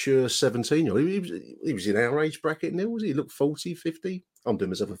immature 17-year-old. He was in our age bracket, Neil, was he? He looked 40, 50? I'm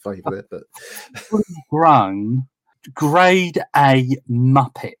doing myself a favour there, but... grown... Grade A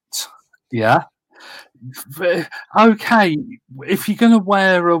Muppet, yeah. Okay, if you're going to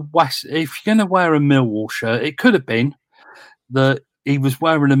wear a Millwall shirt, it could have been that he was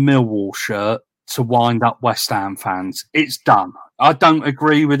wearing a Millwall shirt to wind up West Ham fans. It's done. I don't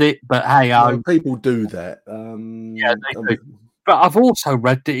agree with it, but hey, people do that. Yeah, they do. But I've also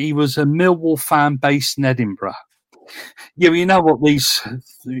read that he was a Millwall fan based in Edinburgh. Yeah, we know what these.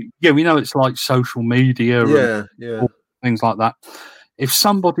 Yeah, we know it's like social media. Yeah, things like that. If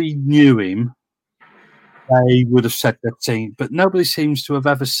somebody knew him, they would have said they'd seen. But nobody seems to have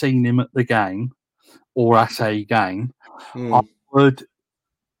ever seen him at the game or at a game. I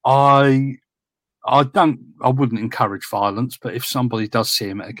wouldn't encourage violence, but if somebody does see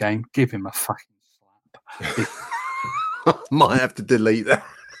him at a game, give him a fucking slap. Might have to delete that.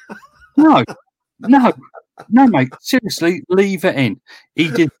 No, mate. Seriously, leave it in. He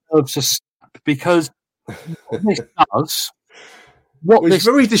deserves a slap, because what this does. It's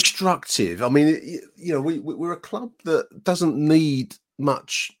very destructive. I mean, we're a club that doesn't need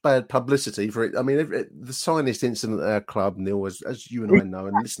much bad publicity for it. I mean, the Zionist incident at our club, Neil, as you and I know,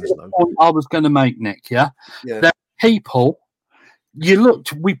 and listeners know. I was going to make, Nick. Yeah. There are people.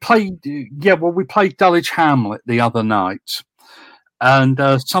 We played Dulwich Hamlet the other night. And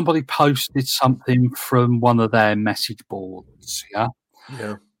somebody posted something from one of their message boards, yeah?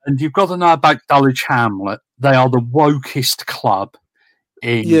 Yeah. And you've got to know about Dulwich Hamlet. They are the wokest club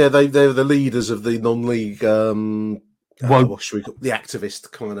in... Yeah, they're the leaders of the non-league, what should we call the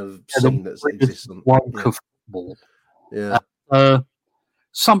activist kind of scene that exists. Woke of football. Yeah.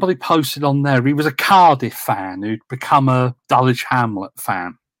 Somebody posted on there, he was a Cardiff fan who'd become a Dulwich Hamlet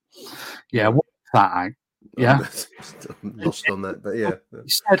fan. Yeah, what's that out? Yeah, I'm lost on that, but yeah. He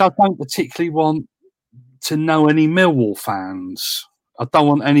said, I don't particularly want to know any Millwall fans. I don't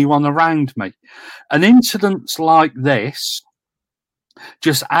want anyone around me. And incidents like this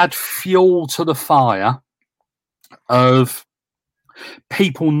just add fuel to the fire of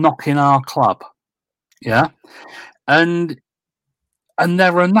people knocking our club. Yeah. And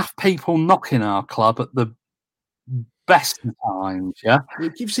there are enough people knocking our club at the best times, yeah.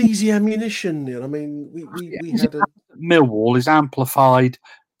 It gives easy ammunition, Neil. I mean, we had Millwall is amplified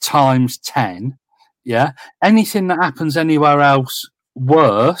times 10. Yeah. Anything that happens anywhere else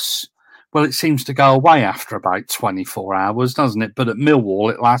worse, well, it seems to go away after about 24 hours, doesn't it? But at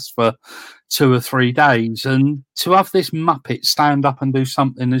Millwall, it lasts for 2 or 3 days. And to have this Muppet stand up and do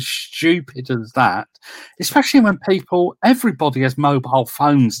something as stupid as that, especially when everybody has mobile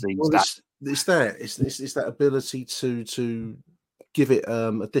phones these days. It's that ability to give it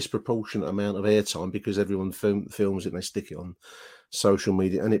a disproportionate amount of airtime because everyone films it and they stick it on social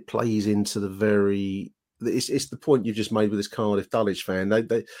media, and it plays into the very. It's the point you just made with this Cardiff Dulwich fan.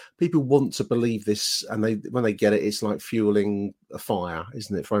 They people want to believe this, and when they get it, it's like fueling a fire,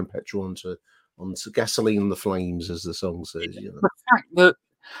 isn't it? Throwing petrol onto gasoline on the flames, as the song says. You know?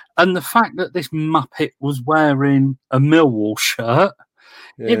 The fact that this Muppet was wearing a Millwall shirt,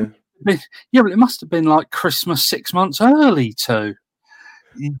 yeah, but it must have been like Christmas 6 months early too.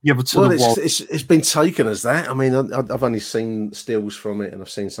 It's been taken as that. I mean, I've only seen stills from it, and I've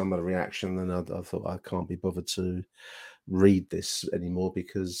seen some of the reaction, and I thought I can't be bothered to read this anymore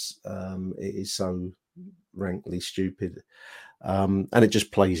because it is so rankly stupid, and it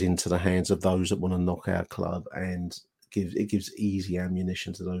just plays into the hands of those that want to knock our club, and gives easy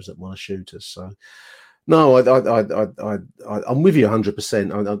ammunition to those that want to shoot us. So, no, I'm with you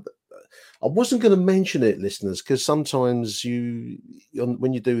 100%. I wasn't going to mention it, listeners, because sometimes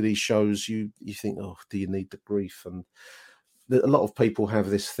when you do these shows, you think, oh, do you need the grief? And a lot of people have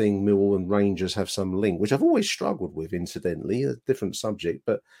this thing, Millwall and Rangers have some link, which I've always struggled with, incidentally, a different subject.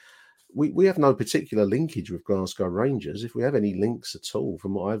 But we have no particular linkage with Glasgow Rangers. If we have any links at all,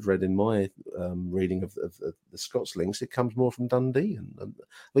 from what I've read in my reading of the Scots links, it comes more from Dundee. And I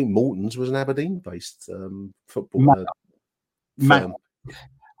think Morton's was an Aberdeen-based football firm.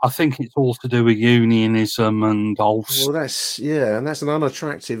 I think it's all to do with unionism and Ulster. Well, that's an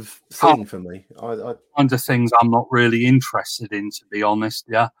unattractive thing for me. I kind of things I'm not really interested in, to be honest.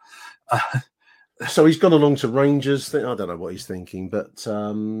 Yeah. So he's gone along to Rangers. I don't know what he's thinking, but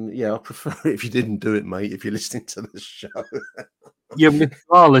I prefer it if you didn't do it, mate. If you're listening to this show, if you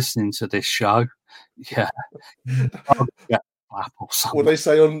are listening to this show, yeah. What they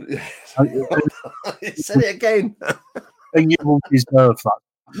say on? Said it again. And you will deserve that.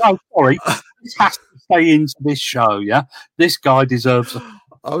 No, sorry. This has to stay into this show, yeah? This guy deserves it.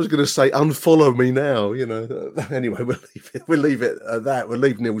 I was going to say, unfollow me now, you know. Anyway, we'll leave it at that. We'll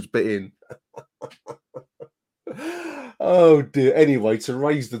leave Neil's bit in. Oh, dear. Anyway, to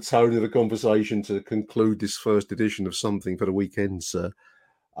raise the tone of the conversation, to conclude this first edition of Something for the Weekend, sir,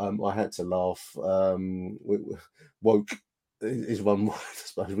 I had to laugh. Woke is one word, I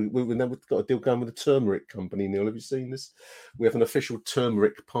suppose. We've never got a deal going with the Turmeric Company, Neil. Have you seen this? We have an official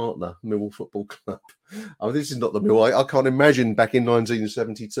turmeric partner, Millwall Football Club. Oh, this is not the Millwall. I can't imagine back in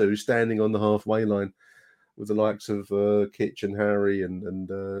 1972 standing on the halfway line with the likes of Kitch and Harry and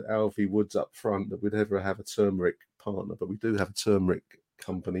Alfie Woods up front that we'd ever have a turmeric partner. But we do have a Turmeric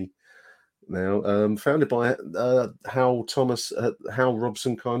Company now, founded by Hal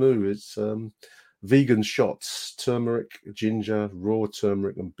Robson Carnu. It's vegan shots, turmeric, ginger, raw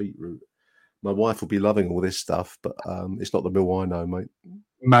turmeric, and beetroot. My wife will be loving all this stuff, but it's not the Millwall I know, mate.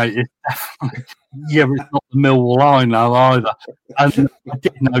 Mate, it's definitely, it's not the Millwall I know either. And I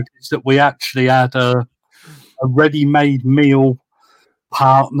did notice that we actually had a ready-made meal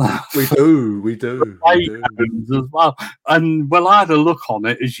partner. We do. As well. And well, I had a look on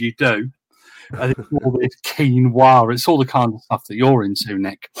it, as you do. And it's all this quinoa. It's all the kind of stuff that you're into,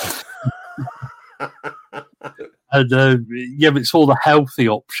 Nick. And it's all the healthy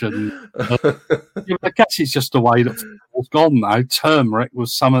option. I guess it's just the way that football's gone now. Turmeric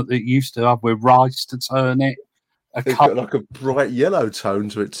was something that you used to have with rice to turn it. It's got like a bright yellow tone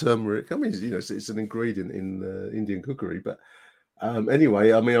to it, turmeric. I mean, it's an ingredient in Indian cookery. But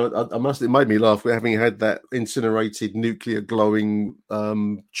anyway, I mean, it made me laugh. We're having had that incinerated, nuclear glowing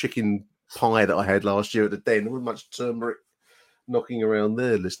chicken pie that I had last year at the Den. There wasn't much turmeric knocking around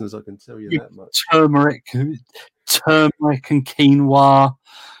there, listeners, I can tell you that much. Turmeric and quinoa,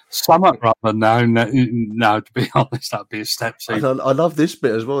 somewhat rather known. No, to be honest, that'd be a step too. I love this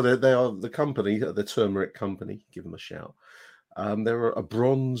bit as well. They are the company, the Turmeric Company. Give them a shout. They're a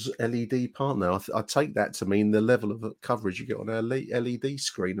bronze LED partner. I take that to mean the level of coverage you get on our LED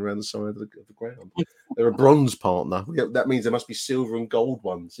screen around the side of the ground. They're a bronze partner. That means there must be silver and gold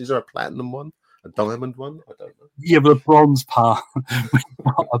ones. Is there a platinum one? A diamond one? I don't know. Yeah, but a bronze part. Does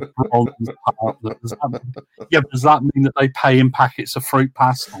that mean that they pay in packets of fruit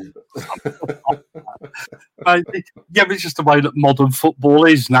pasta? But it's just the way that modern football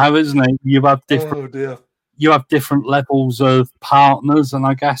is now, isn't it? You have different. Oh dear. You have different levels of partners, and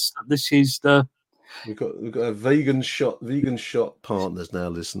I guess that this is the We've got a vegan shot partners now,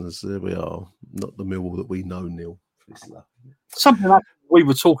 listeners. There we are. Not the Millwall that we know, Neil. Something that we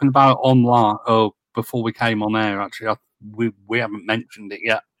were talking about online before we came on air. Actually, we haven't mentioned it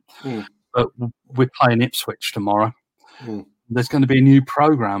yet, but we're playing Ipswich tomorrow. There's going to be a new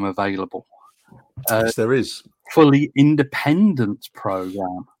programme available. Yes, there is. Fully independent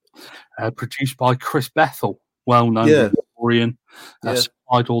programme produced by Chris Bethel, well-known historian.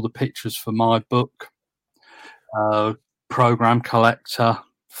 Supplied all the pictures for my book. Programme collector,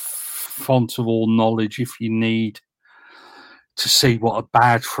 font of all knowledge if you need to see what a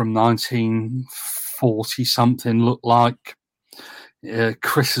badge from 1940-something looked like.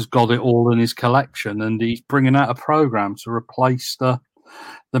 Chris has got it all in his collection, and he's bringing out a programme to replace the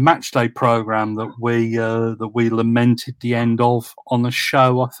matchday programme that we lamented the end of on a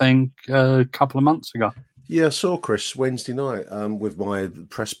show, I think, a couple of months ago. Yeah, I saw Chris Wednesday night with my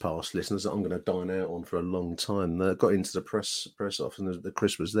press pass listeners that I'm going to dine out on for a long time. Got into the press office, and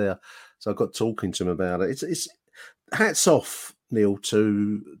Chris was there, so I got talking to him about it. It's hats off, Neil,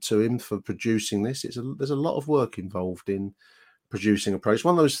 to him for producing this. There's a lot of work involved in producing a program. It's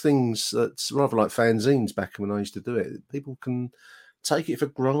one of those things that's rather like fanzines back when I used to do it. People can take it for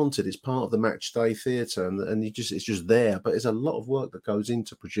granted. It's part of the match day theatre, and it's just there. But there's a lot of work that goes in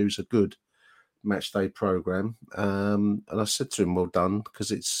to produce a good match day program. And I said to him, well done,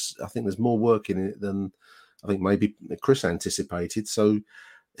 because I think there's more work in it than I think maybe Chris anticipated. So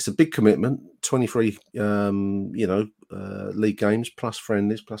it's a big commitment, 23 league games plus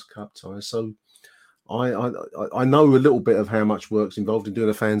friendlies plus cup ties. So I know a little bit of how much work's involved in doing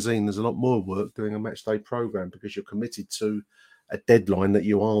a fanzine. There's a lot more work doing a match day program because you're committed to a deadline that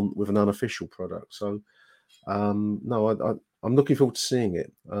you aren't with an unofficial product. So I'm looking forward to seeing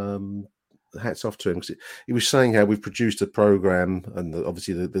it. Hats off to him, because he was saying how we've produced a program, and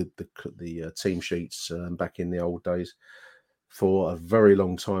obviously the team sheets back in the old days for a very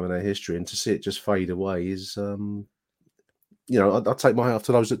long time in our history, and to see it just fade away is, I'll take my hat off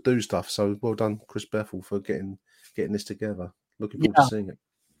to those that do stuff. So well done, Chris Bethel, for getting this together. Looking forward to seeing it.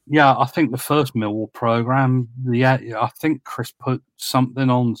 Yeah, I think the first Millwall programme, I think Chris put something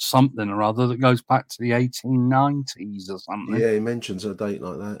on something or other that goes back to the 1890s or something. Yeah, he mentions a date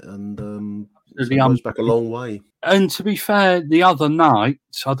like that, and it goes back a long way. And to be fair, the other night,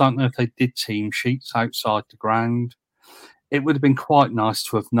 I don't know if they did team sheets outside the ground. It would have been quite nice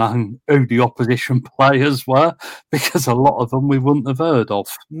to have known who the opposition players were, because a lot of them we wouldn't have heard of.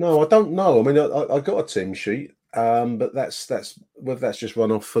 No, I don't know. I mean, I got a team sheet. But that's whether that's just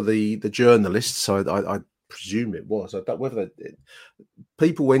run off for the journalists. So I presume it was.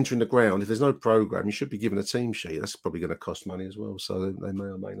 People entering the ground, if there's no program, you should be given a team sheet. That's probably going to cost money as well. So they may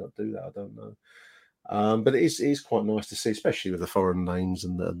or may not do that. I don't know. But it is quite nice to see, especially with the foreign names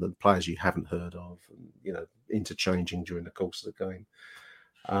and the players you haven't heard of, and, interchanging during the course of the game.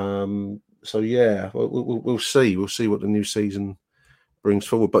 So yeah, we'll see. We'll see what the new season brings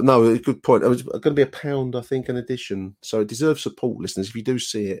forward. But no, a good point. It was going to be £1, I think, an edition. So it deserves support, listeners. If you do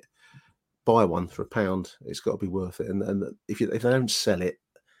see it, buy one for £1. It's got to be worth it. And if they don't sell it,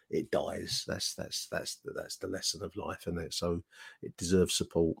 it dies. That's the lesson of life, isn't it? So it deserves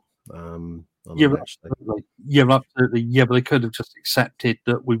support. Absolutely. Absolutely. Yeah, but they could have just accepted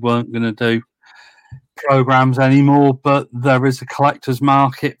that we weren't going to do programs anymore. But there is a collector's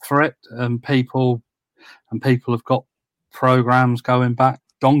market for it, and people have got programs going back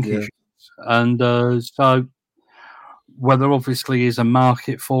donkeys, and so whether obviously is a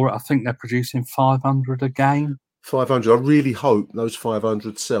market for it. I think they're producing 500 a game. 500. I really hope those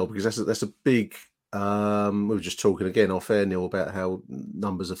 500 sell, because that's a big. We were just talking again off air, Neil, about how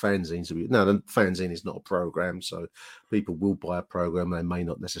numbers of fanzines. Now, the fanzine is not a program, so people will buy a program. They may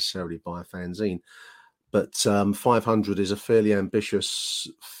not necessarily buy a fanzine, but 500 is a fairly ambitious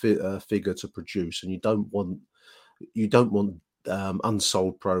figure to produce, and you don't want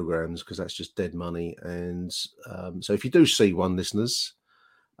unsold programs, because that's just dead money. And so if you do see one, listeners,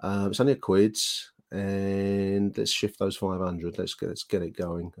 it's only £1, and let's shift those 500. Let's get it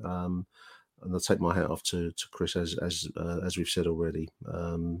going. And I'll take my hat off to Chris, as we've said already.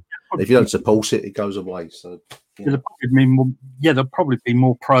 If you don't support it, it goes away. So there'll probably be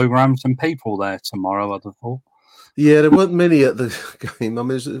more programs and people there tomorrow, I'd have thought. Yeah, there weren't many at the game. I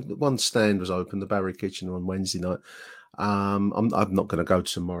mean, one stand was open, the Barry Kitchener, on Wednesday night. I'm not going to go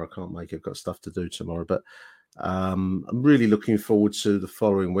tomorrow. I can't make it. I've got stuff to do tomorrow. But I'm really looking forward to the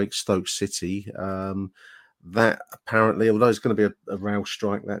following week, Stoke City. That apparently, although it's going to be a rail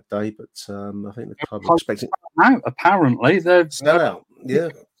strike that day, but I think the club are expecting. No, apparently they're out. Yeah.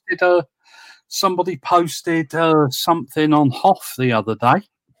 Somebody posted something on Hoff the other day,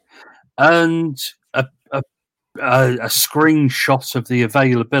 and a screenshot of the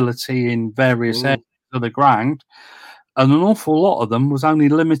availability in various areas of the ground, and an awful lot of them was only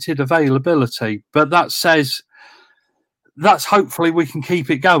limited availability. But that says that's hopefully we can keep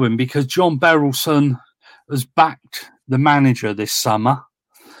it going, because John Berylson has backed the manager this summer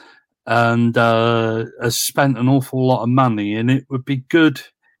and has spent an awful lot of money, and it would be good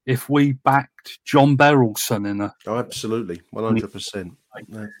if we backed John Berylson in a... Oh, absolutely, 100%.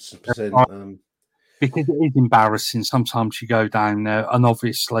 Because it is embarrassing sometimes you go down there, and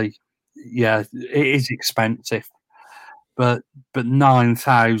obviously, yeah, it is expensive. But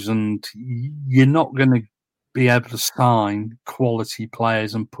 9,000, you're not going to be able to sign quality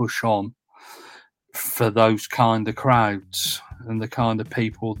players and push on for those kind of crowds and the kind of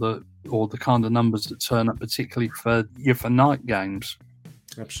people that, or the kind of numbers that turn up, particularly for night games.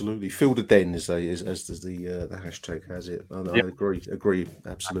 Absolutely, fill the den, as the hashtag has it. And yep. I agree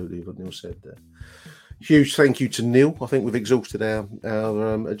absolutely with what Neil said there. Huge thank you to Neil. I think we've exhausted our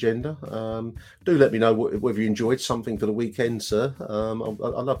agenda. Do let me know whether you enjoyed something for the weekend, sir. I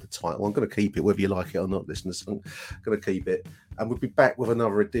love the title. I'm going to keep it, whether you like it or not, listeners. I'm going to keep it. And we'll be back with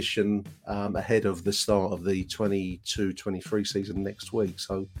another edition ahead of the start of the 22-23 season next week.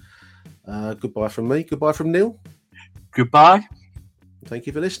 So goodbye from me. Goodbye from Neil. Goodbye. Thank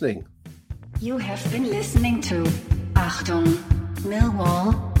you for listening. You have been listening to Achtung,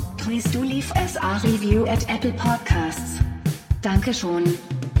 Millwall. Please do leave us a review at Apple Podcasts. Dankeschön.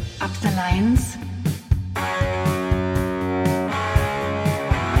 Up the lines.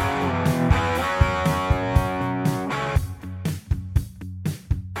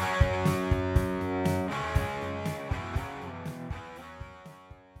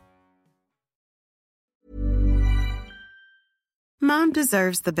 Mom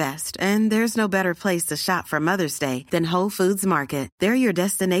deserves the best, and there's no better place to shop for Mother's Day than Whole Foods Market. They're your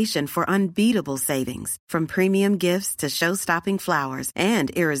destination for unbeatable savings, from premium gifts to show-stopping flowers and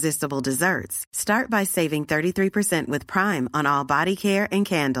irresistible desserts. Start by saving 33% with Prime on all body care and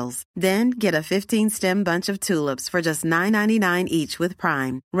candles. Then get a 15-stem bunch of tulips for just $9.99 each with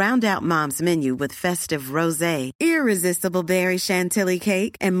Prime. Round out Mom's menu with festive rosé, irresistible berry chantilly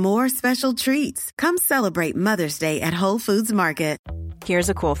cake, and more special treats. Come celebrate Mother's Day at Whole Foods Market. Here's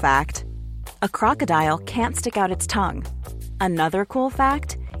a cool fact. A crocodile can't stick out its tongue. Another cool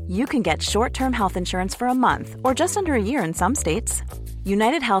fact, you can get short-term health insurance for a month or just under a year in some states.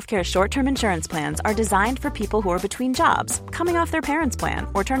 United Healthcare short-term insurance plans are designed for people who are between jobs, coming off their parents' plan,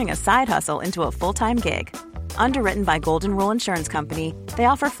 or turning a side hustle into a full-time gig. Underwritten by Golden Rule Insurance Company, they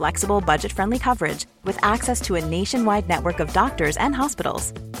offer flexible, budget-friendly coverage with access to a nationwide network of doctors and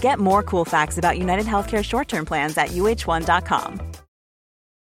hospitals. Get more cool facts about United Healthcare short-term plans at uh1.com.